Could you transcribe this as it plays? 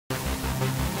Hey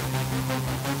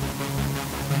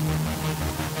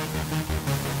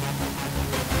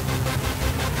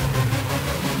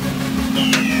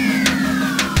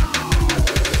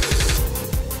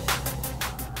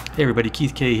everybody,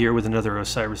 Keith K here with another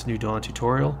Osiris New Dawn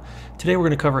tutorial. Today we're going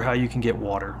to cover how you can get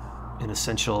water, an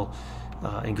essential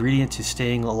ingredient to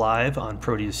staying alive on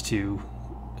Proteus 2.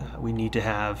 We need to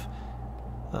have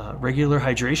regular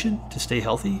hydration to stay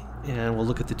healthy, and we'll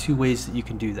look at the two ways that you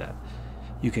can do that.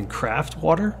 You can craft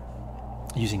water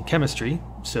using chemistry.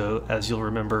 So as you'll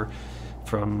remember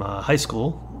from high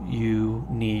school, you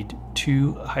need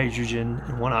 2 hydrogen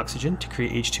and 1 oxygen to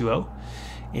create H2O.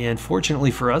 And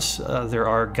fortunately for us, there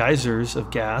are geysers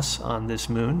of gas on this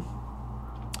moon.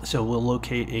 So we'll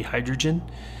locate a hydrogen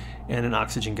and an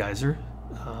oxygen geyser,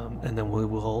 and then we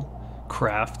will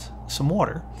craft some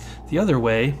water. The other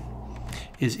way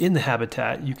is in the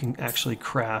habitat, you can actually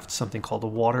craft something called a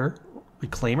water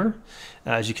reclaimer.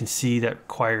 As you can see, that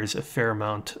requires a fair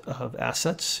amount of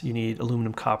assets. You need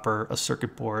aluminum, copper, a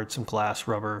circuit board, some glass,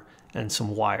 rubber, and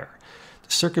some wire.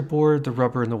 The circuit board, the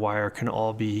rubber, and the wire can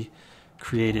all be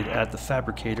created at the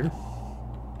fabricator.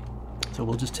 So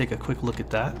we'll just take a quick look at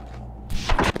that.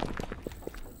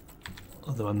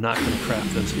 Although I'm not going to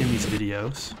craft those in these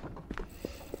videos.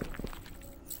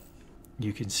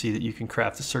 You can see that you can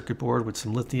craft a circuit board with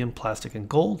some lithium, plastic, and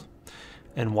gold,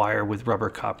 and wire with rubber,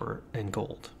 copper, and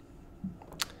gold.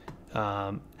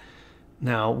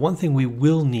 Now, one thing we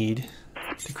will need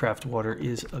to craft water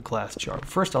is a glass jar.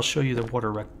 First, I'll show you the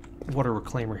water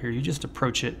reclaimer here. You just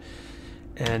approach it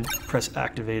and press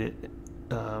activate it.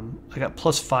 I got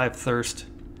 +5 thirst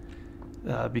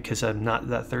because I'm not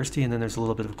that thirsty, and then there's a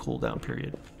little bit of a cooldown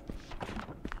period.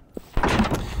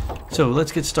 So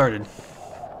let's get started.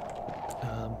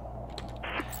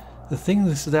 The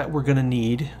things that we're going to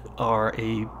need are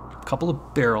a couple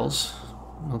of barrels,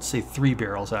 let's say 3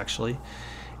 barrels actually,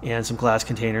 and some glass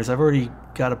containers. I've already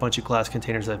got a bunch of glass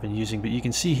containers I've been using, but you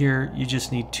can see here you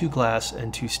just need 2 glass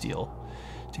and 2 steel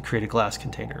to create a glass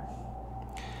container.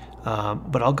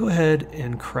 But I'll go ahead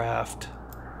and craft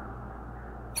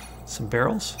some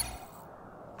barrels,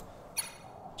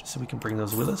 just so we can bring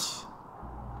those with us.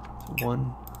 So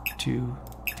 1, 2,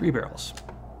 3 barrels.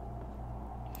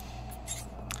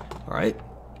 All right,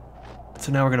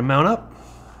 so now we're gonna mount up,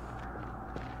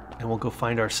 and we'll go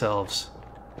find ourselves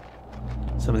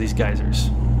some of these geysers.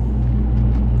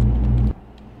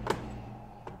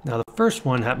 Now the first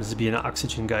one happens to be an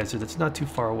oxygen geyser that's not too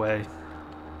far away.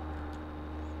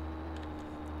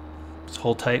 Just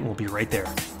hold tight and we'll be right there.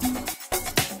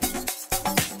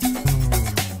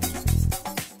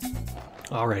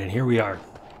 All right, and here we are.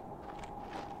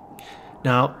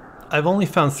 Now, I've only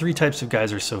found 3 types of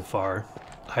geysers so far: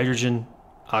 hydrogen,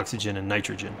 oxygen, and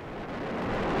nitrogen.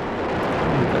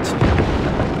 We've got some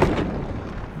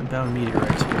inbound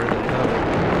meteorites. Where are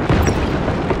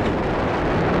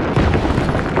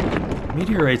they?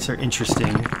 Meteorites are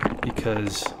interesting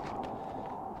because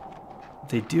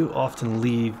they do often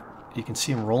leave. You can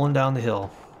see them rolling down the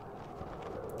hill.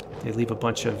 They leave a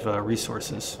bunch of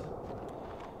resources.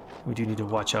 We do need to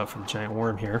watch out for the giant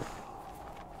worm here.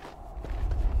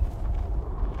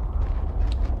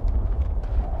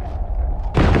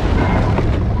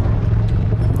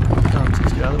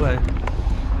 Let's get out of the way.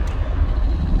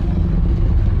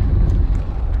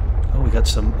 Oh, we got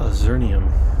some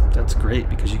zirnium. That's great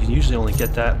because you can usually only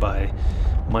get that by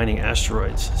mining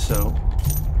asteroids. So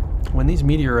when these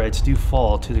meteorites do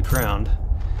fall to the ground,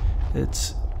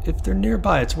 if they're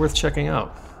nearby, it's worth checking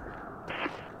out,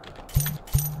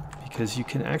 because you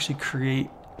can actually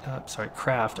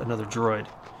craft another droid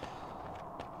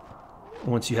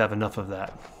once you have enough of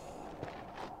that.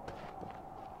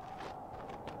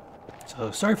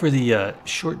 So sorry for the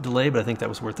short delay, but I think that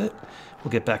was worth it.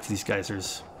 We'll get back to these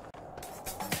geysers.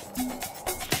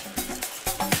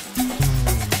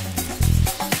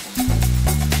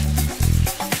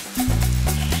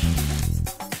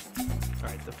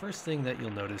 First thing that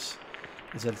you'll notice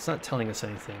is that it's not telling us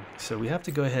anything. So we have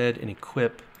to go ahead and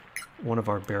equip one of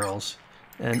our barrels.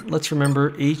 And let's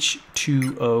remember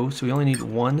H2O, so we only need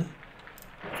 1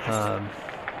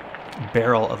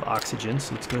 barrel of oxygen.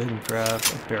 So let's go ahead and grab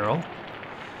a barrel.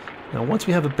 Now once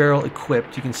we have a barrel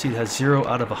equipped, you can see it has 0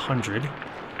 out of 100,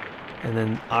 and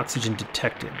then oxygen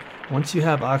detected. Once you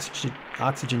have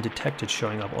oxygen detected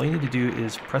showing up, all you need to do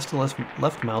is press the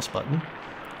left mouse button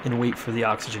and wait for the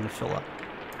oxygen to fill up.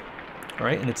 All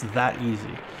right, and it's that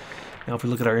easy. Now if we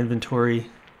look at our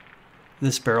inventory,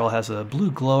 this barrel has a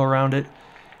blue glow around it,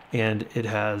 and it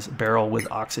has barrel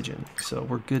with oxygen. So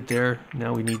we're good there.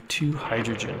 Now we need 2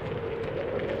 hydrogen.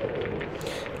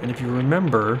 And if you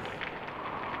remember,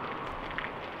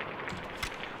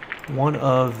 one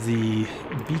of the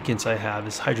beacons I have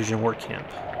is Hydrogen Work Camp.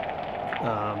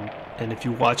 And if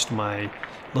you watched my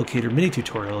locator mini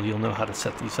tutorial, you'll know how to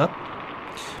set these up.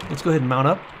 Let's go ahead and mount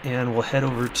up, and we'll head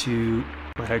over to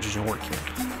my Hydrogen Work Camp.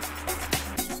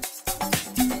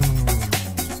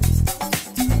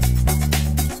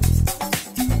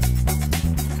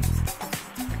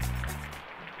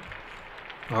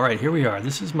 All right, here we are.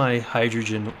 This is my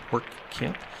Hydrogen Work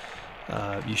Camp.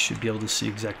 You should be able to see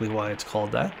exactly why it's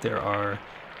called that. There are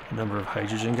a number of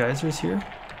hydrogen geysers here,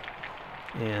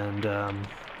 and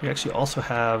we actually also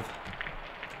have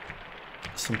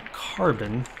some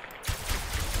carbon.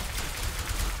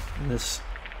 And this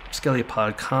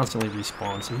Sceliopod constantly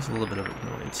respawns, so he's a little bit of an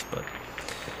annoyance, but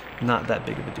not that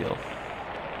big of a deal.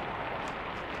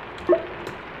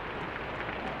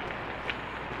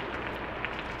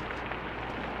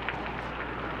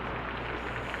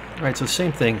 All right, so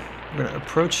same thing. We're going to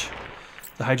approach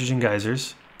the hydrogen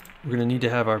geysers. We're going to need to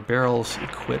have our barrels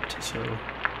equipped, so...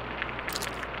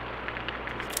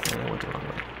 And I went the wrong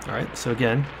way. All right, so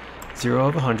again, 0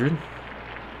 of 100.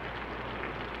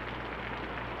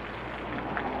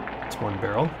 That's 1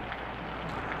 barrel.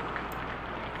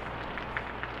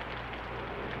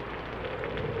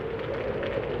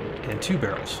 And 2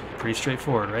 barrels. Pretty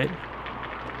straightforward, right?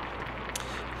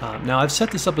 Now I've set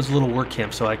this up as a little work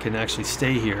camp so I can actually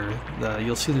stay here.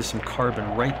 You'll see there's some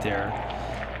carbon right there,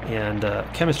 and a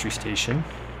chemistry station,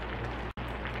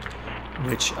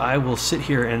 which I will sit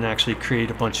here and actually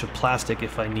create a bunch of plastic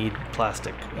if I need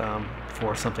plastic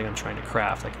for something I'm trying to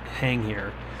craft. I can hang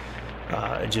here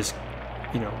and just,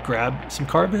 you know, grab some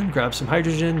carbon, grab some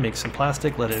hydrogen, make some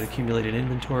plastic, let it accumulate in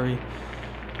inventory,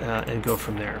 and go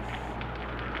from there.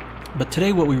 But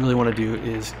today what we really want to do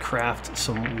is craft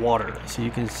some water. So you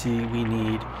can see we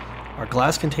need our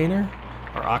glass container,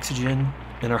 our oxygen,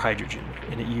 and our hydrogen.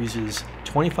 And it uses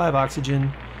 25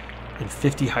 oxygen and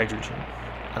 50 hydrogen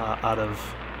out of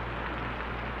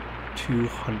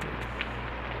 200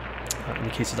 in the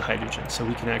case of the hydrogen. So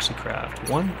we can actually craft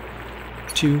 1,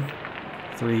 2,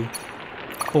 3,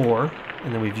 4,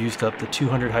 and then we've used up the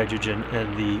 200 hydrogen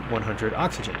and the 100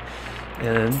 oxygen.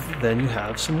 And then you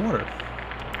have some water.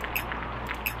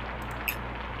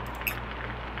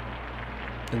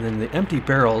 And then the empty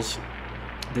barrels,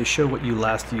 they show what you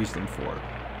last used them for.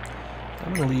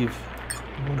 I'm going to leave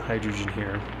 1 hydrogen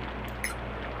here.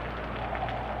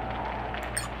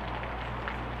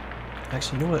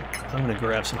 Actually, you know what? I'm going to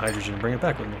grab some hydrogen and bring it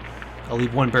back with me. I'll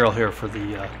leave 1 barrel here for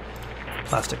the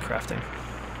plastic crafting.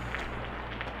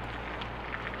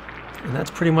 And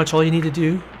that's pretty much all you need to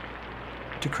do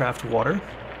to craft water.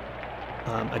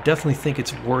 I definitely think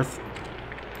it's worth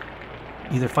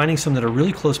either finding some that are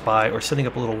really close by or setting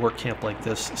up a little work camp like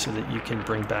this so that you can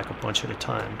bring back a bunch at a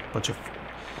time, a bunch of,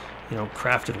 you know,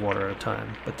 crafted water at a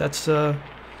time. But that's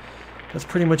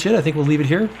pretty much it. I think we'll leave it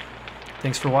here.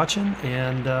 Thanks for watching,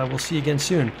 and we'll see you again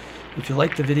soon. If you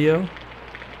liked the video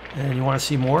and you want to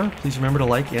see more, please remember to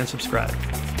like and subscribe.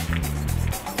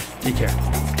 Take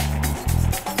care.